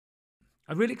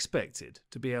I really expected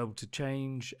to be able to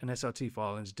change an SRT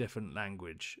file into a different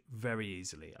language very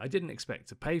easily. I didn't expect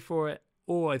to pay for it,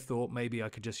 or I thought maybe I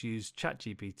could just use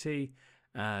ChatGPT,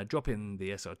 drop in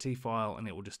the SRT file, and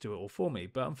it will just do it all for me.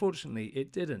 But unfortunately,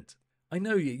 it didn't. I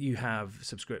know you have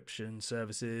subscription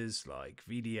services like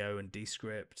Video and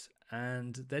Descript,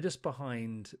 and they're just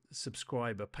behind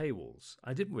subscriber paywalls.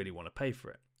 I didn't really want to pay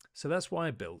for it. So that's why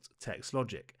I built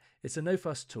TextLogic. It's a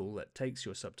no-fuss tool that takes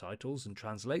your subtitles and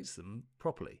translates them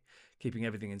properly, keeping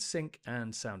everything in sync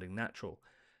and sounding natural.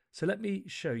 So let me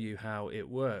show you how it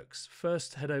works.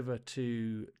 First, head over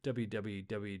to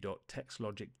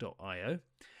www.textlogic.io.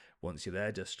 Once you're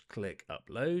there, just click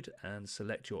Upload and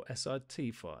select your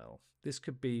SRT file. This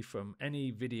could be from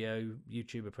any video,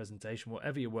 YouTuber presentation,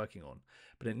 whatever you're working on,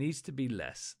 but it needs to be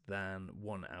less than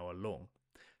 1 hour long.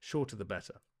 Shorter the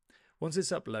better. Once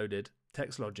it's uploaded,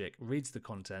 TextLogic reads the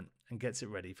content and gets it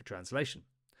ready for translation.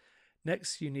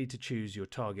 Next, you need to choose your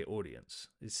target audience.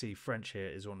 You see French here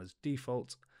is on as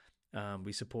default.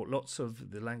 We support lots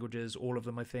of the languages, all of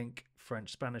them I think,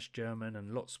 French, Spanish, German,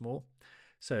 and lots more.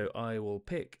 So I will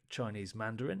pick Chinese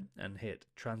Mandarin and hit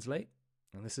Translate.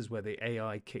 And this is where the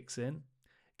AI kicks in,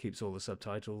 keeps all the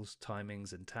subtitles,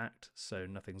 timings intact, so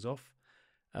nothing's off.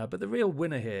 But the real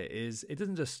winner here is it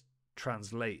doesn't just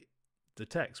translate the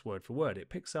text word for word, it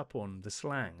picks up on the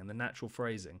slang and the natural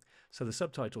phrasing, so the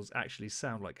subtitles actually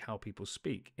sound like how people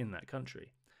speak in that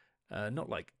country, not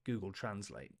like Google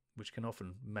Translate, which can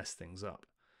often mess things up.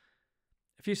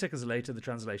 A few seconds later, the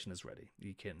translation is ready.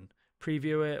 You can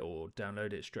preview it or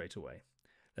download it straight away.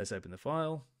 Let's open the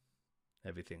file.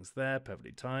 Everything's there,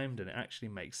 perfectly timed, and it actually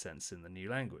makes sense in the new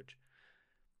language.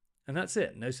 And that's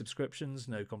it. No subscriptions,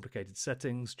 no complicated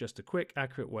settings, just a quick,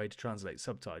 accurate way to translate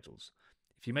subtitles.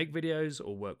 If you make videos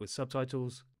or work with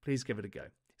subtitles, please give it a go.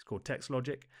 It's called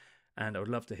TextLogic, and I would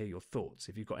love to hear your thoughts.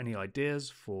 If you've got any ideas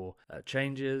for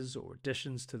changes or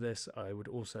additions to this, I would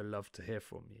also love to hear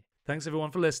from you. Thanks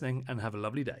everyone for listening, and have a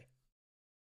lovely day.